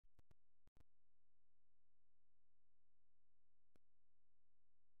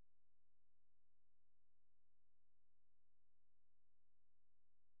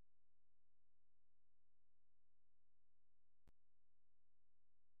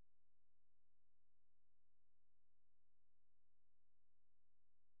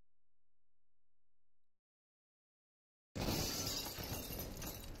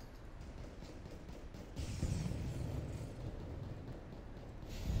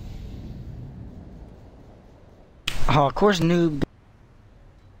Oh, of course, noob.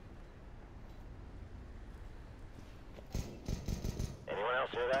 Anyone else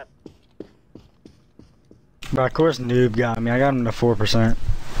hear that? But of course, noob got me. I got him to 4%.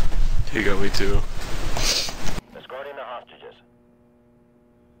 He got me too. Escorting the hostages.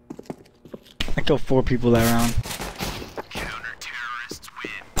 I killed 4 people that round. Counter-terrorists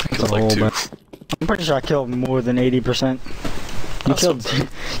win. That's Killed a like whole 2. bunch. I'm pretty sure I killed more than 80%. You That's killed, not bad.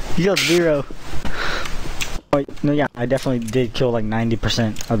 you killed 0. Wait, no, yeah, I definitely did kill like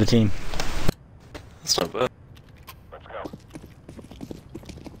 90% of the team. That's not bad. Let's go.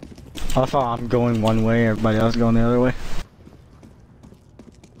 I thought I'm going one way, everybody else going the other way.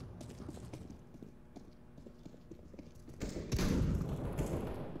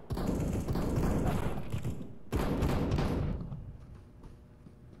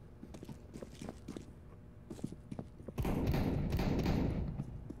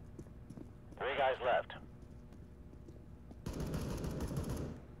 Three guys left.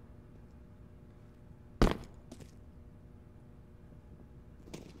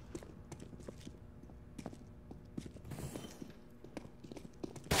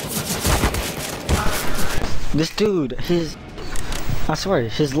 This dude, I swear,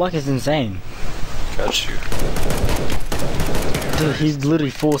 his luck is insane. Got you. Dude, he literally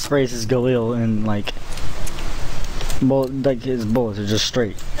full sprays his Galil and like his bullets are just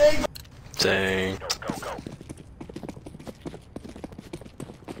straight. Dang. Go, go, go.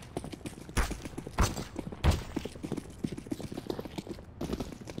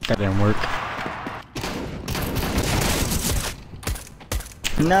 That didn't work.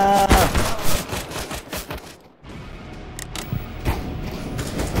 No.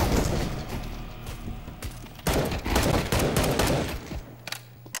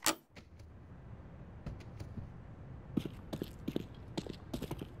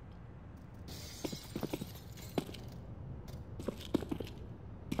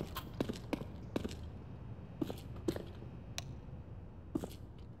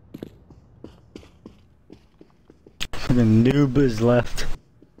 The noob is left.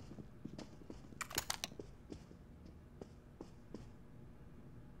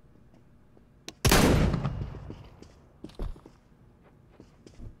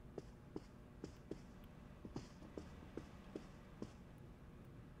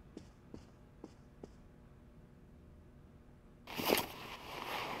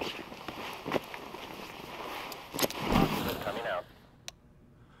 Hostages coming out.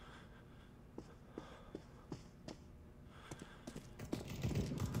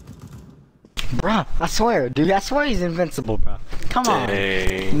 Bruh, I swear, dude, I swear he's invincible, bro. Come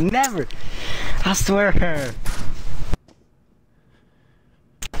Dang. on. Never. I swear.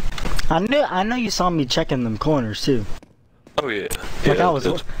 I know you saw me checking them corners too. Oh yeah. Like Yeah, I was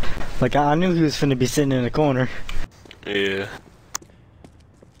that's- like I knew he was finna be sitting in the corner. Yeah.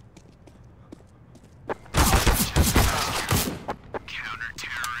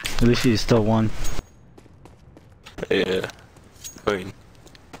 At least he's still one. Yeah. I mean,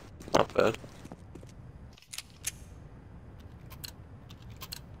 not bad.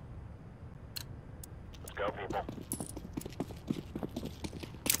 Let's go, people.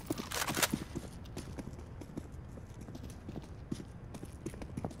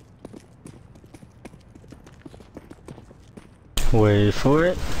 Wait for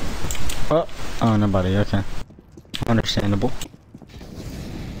it. Oh, nobody. Okay, understandable.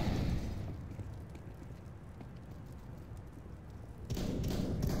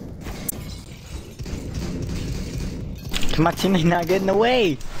 Can my teammate not get in the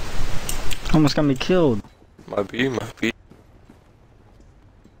way? Almost got me killed. Might be, might be.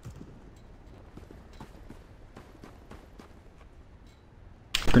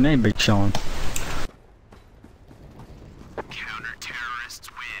 Grenade big showing. Counter-terrorists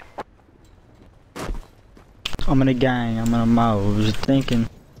win. I'm in a gang. I'm in a mob. I was thinking.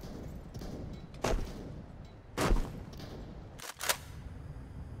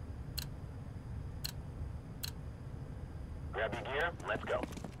 Grab your gear. Let's go.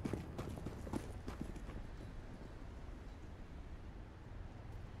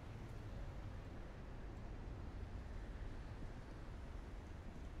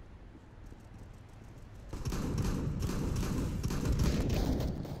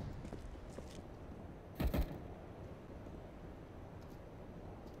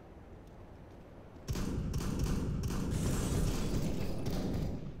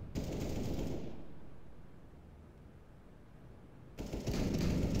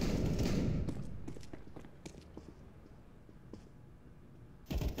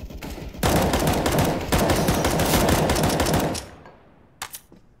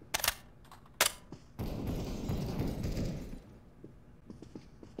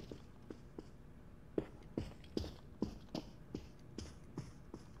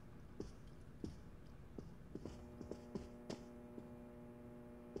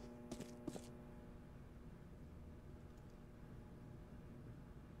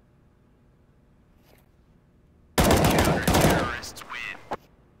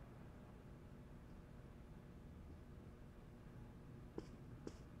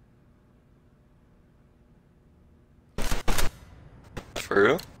 For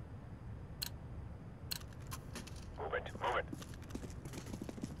real? Move it, move it.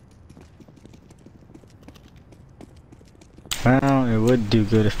 Well, it would do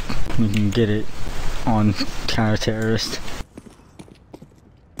good if we can get it on counter-terrorist.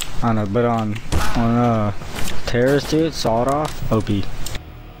 I don't know, but on terrorist, dude, sawed off, OP.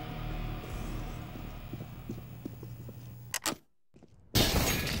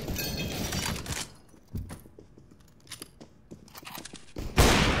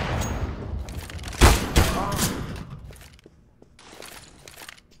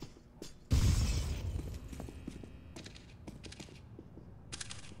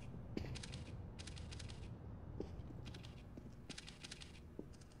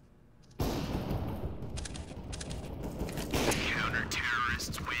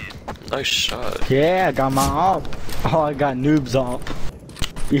 Counter-terrorists win. Nice shot. Yeah, I got my op. Oh, I got noobs op.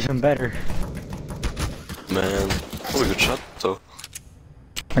 Even better. Man. Oh, good shot though.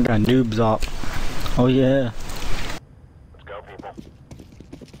 I got noobs op. Oh yeah. Let's go, people.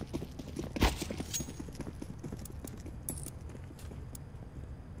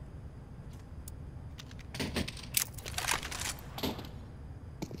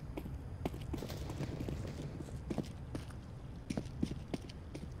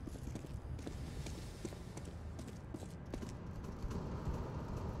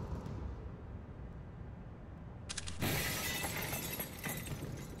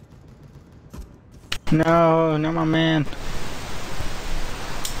 No, not my man.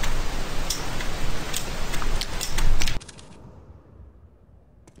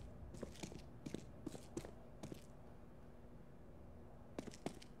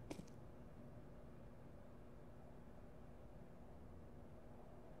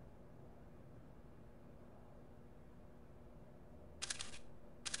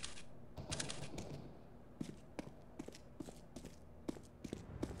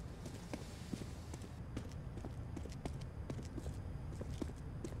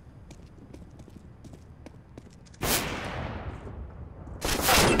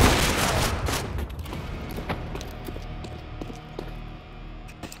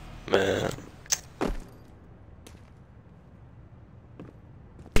 Man.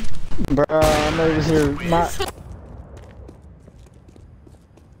 Bruh, I'm over here.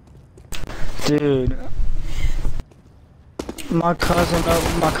 Dude. My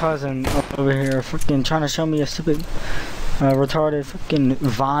cousin over here freaking trying to show me a stupid, retarded freaking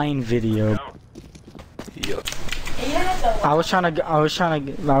Vine video. Yup. I was trying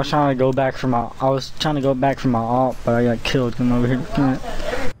to go back for my op, but I got killed.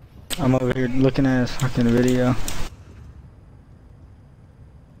 I'm over here looking at his fucking video.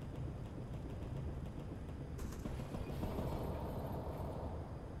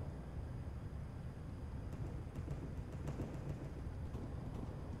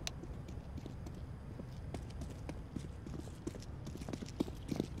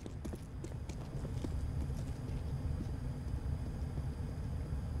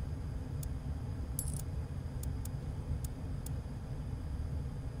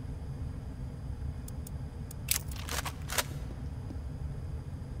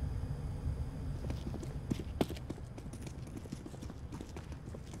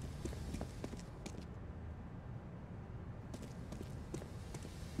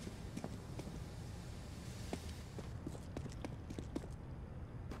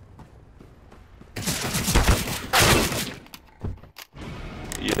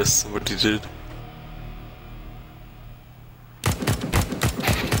 Yes, what he did.